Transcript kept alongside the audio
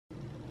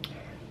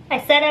I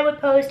said I would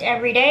post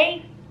every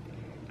day.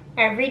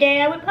 Every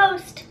day I would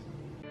post.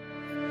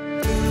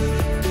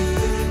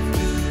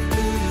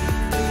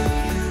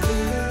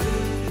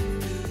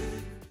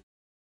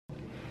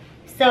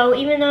 So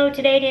even though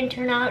today didn't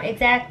turn out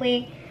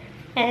exactly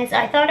as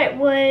I thought it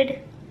would,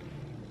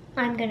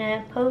 I'm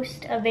gonna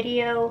post a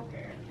video,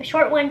 a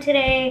short one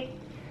today.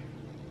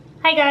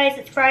 Hi guys,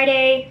 it's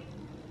Friday.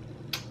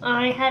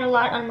 I had a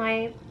lot on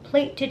my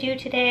plate to do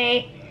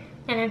today,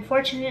 and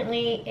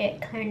unfortunately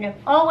it kind of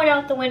all went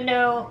out the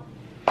window.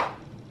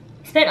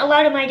 Spent a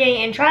lot of my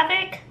day in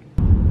traffic,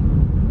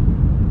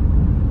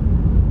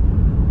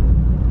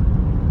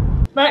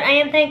 but I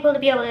am thankful to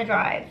be able to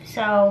drive,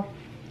 so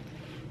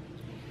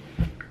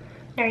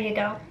there you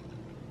go.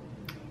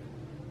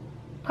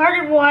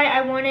 Part of why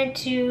I wanted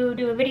to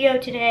do a video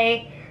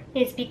today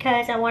is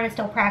because I want to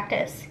still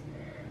practice.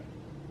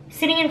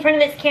 Sitting in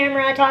front of this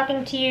camera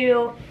talking to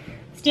you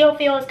still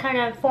feels kind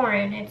of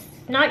foreign. It's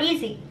not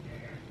easy.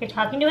 You're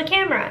talking to a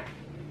camera.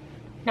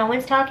 No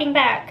one's talking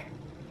back.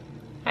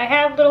 I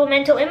have little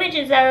mental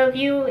images of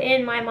you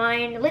in my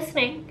mind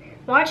listening,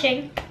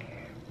 watching,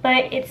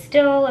 but it's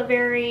still a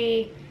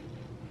very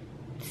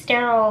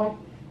sterile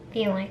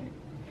feeling.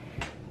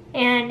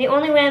 And the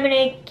only way I'm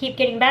going to keep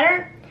getting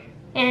better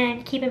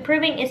and keep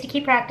improving is to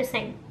keep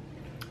practicing.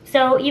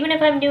 So even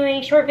if I'm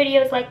doing short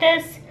videos like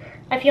this,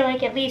 I feel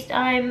like at least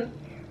I'm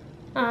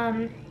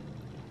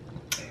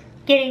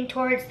getting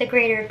towards the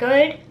greater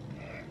good.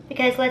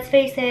 Because let's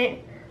face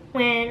it,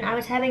 when I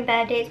was having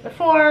bad days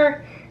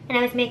before, and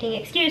I was making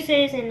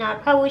excuses and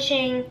not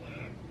publishing,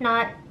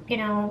 not,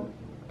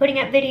 putting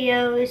up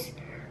videos,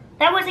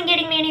 that wasn't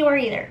getting me anywhere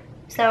either.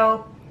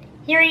 So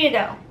here you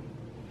go.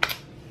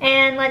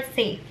 And let's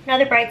see,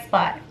 another bright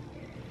spot.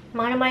 I'm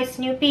on my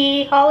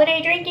Snoopy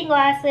holiday drinking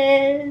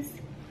glasses.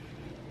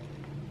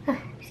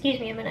 Excuse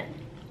me a minute.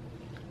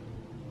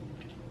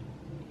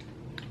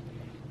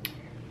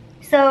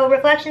 So,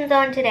 reflections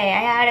on today.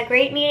 I had a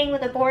great meeting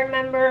with a board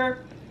member.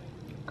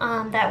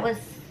 That was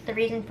the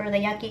reason for the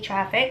yucky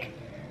traffic.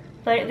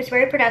 But it was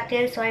very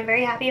productive, so I'm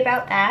very happy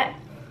about that.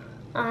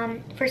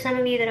 For some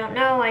of you that don't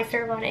know, I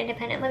serve on an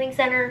independent living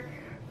center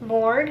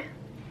board.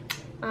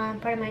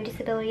 Part of my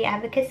disability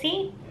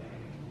advocacy.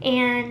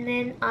 And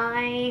then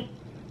I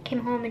came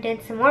home and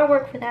did some more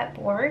work for that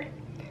board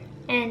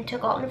and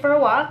took Alton for a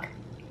walk.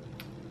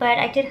 But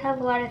I did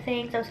have a lot of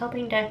things. I was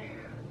hoping to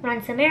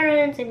run some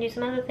errands and do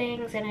some other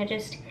things, and I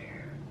just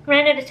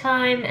ran out of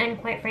time and,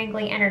 quite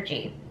frankly,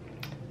 energy.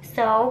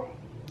 So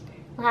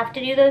I'll have to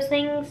do those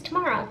things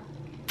tomorrow.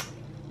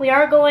 We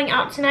are going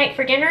out tonight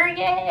for dinner.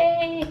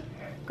 Yay!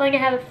 Going to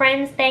have a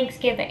friend's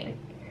Thanksgiving.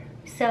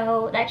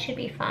 So that should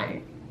be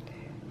fun.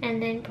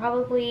 And then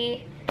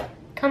probably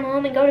come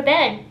home and go to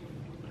bed.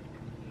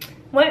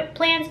 What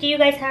plans do you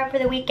guys have for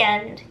the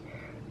weekend?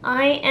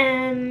 I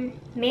am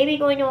maybe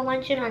going to a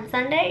luncheon on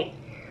Sunday.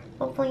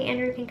 Hopefully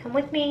Andrew can come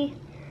with me.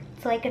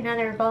 It's like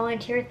another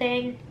volunteer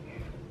thing.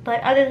 But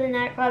other than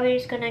that, probably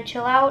just gonna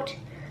chill out,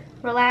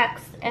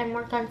 relax, and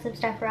work on some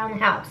stuff around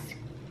the house.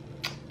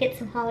 Get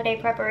some holiday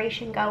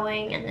preparation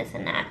going and this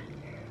and that.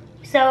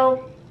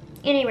 So,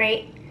 any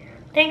rate,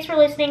 thanks for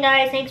listening,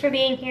 guys. Thanks for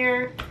being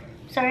here.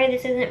 Sorry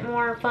this isn't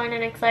more fun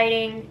and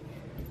exciting.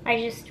 I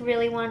just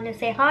really wanted to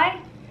say hi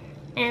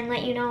and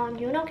let you know I'm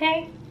doing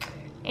okay.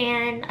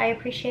 And I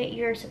appreciate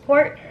your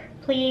support.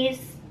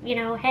 Please,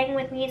 hang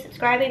with me,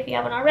 subscribe if you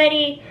haven't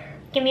already.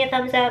 Give me a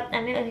thumbs up,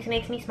 that always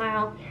makes me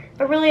smile.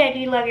 But really, I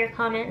do love your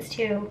comments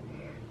too.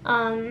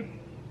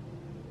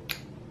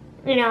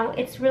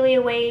 It's really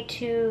a way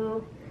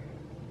to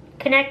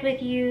connect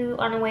with you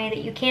on a way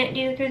that you can't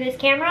do through this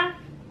camera.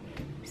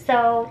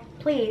 So,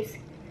 please,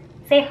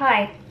 say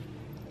hi.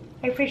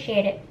 I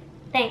appreciate it.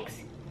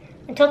 Thanks.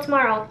 Until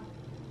tomorrow.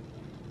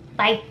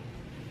 Bye.